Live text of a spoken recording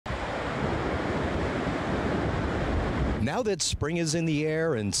Now that spring is in the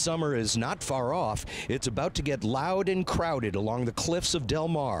air and summer is not far off, it's about to get loud and crowded along the cliffs of Del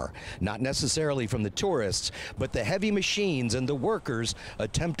Mar. Not necessarily from the tourists, but the heavy machines and the workers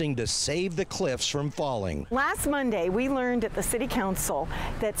attempting to save the cliffs from falling. Last Monday, we learned at the City Council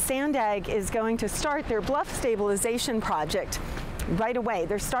that Sandag is going to start their bluff stabilization project right away.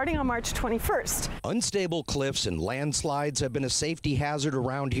 They're starting on March 21st. Unstable cliffs and landslides have been a safety hazard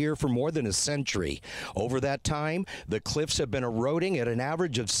around here for more than a century. Over that time, the cliffs have been eroding at an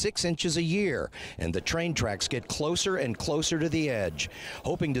average of 6 inches a year, and the train tracks get closer and closer to the edge.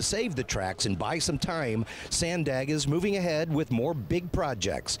 Hoping to save the tracks and buy some time, Sandag is moving ahead with more big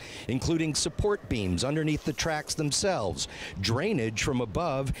projects, including support beams underneath the tracks themselves, drainage from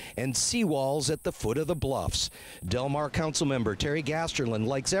above, and seawalls at the foot of the bluffs. Del Mar Councilmember Terry Gasterlin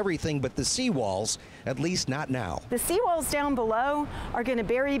likes everything but the seawalls, at least not now. The seawalls down below are going to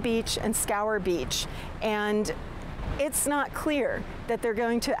bury beach and scour beach, and it's not clear that they're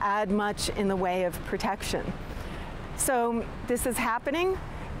going to add much in the way of protection. So this is happening,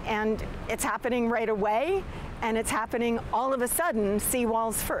 and it's happening right away, and it's happening all of a sudden,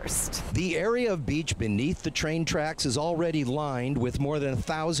 seawalls first. The area of beach beneath the train tracks is already lined with more than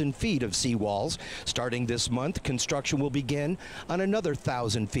 1,000 feet of seawalls. Starting this month, construction will begin on another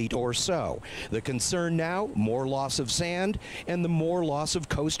 1,000 feet or so. The concern now, more loss of sand and the more loss of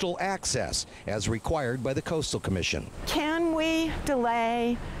coastal access, as required by the Coastal Commission. Can we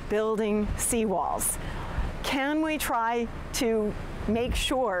delay building seawalls? Can we try to make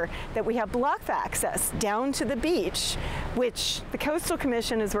sure that we have bluff access down to the beach, which the Coastal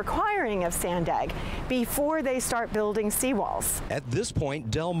Commission is requiring of Sandag, before they start building seawalls? At this point,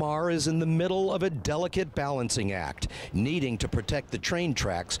 Del Mar is in the middle of a delicate balancing act, needing to protect the train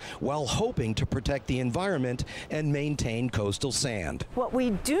tracks while hoping to protect the environment and maintain coastal sand. What we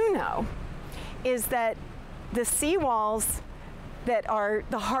do know is that the seawalls that are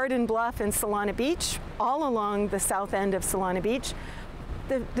the Hardin Bluff and Solana Beach, all along the south end of Solana Beach,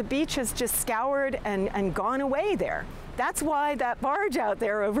 the beach has just scoured and gone away there. That's why that barge out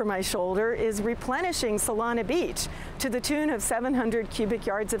there over my shoulder is replenishing Solana Beach to the tune of 700 cubic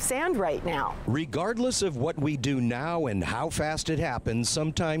yards of sand right now. Regardless of what we do now and how fast it happens,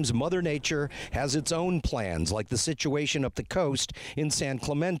 sometimes Mother Nature has its own plans, like the situation up the coast in San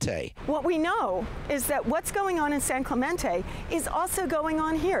Clemente. What we know is that what's going on in San Clemente is also going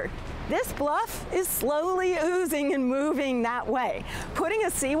on here. This bluff is slowly oozing and moving that way. Putting a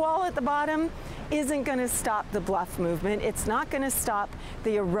seawall at the bottom isn't going to stop the bluff movement. It's not going to stop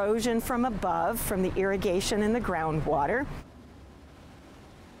the erosion from above, from the irrigation and the groundwater.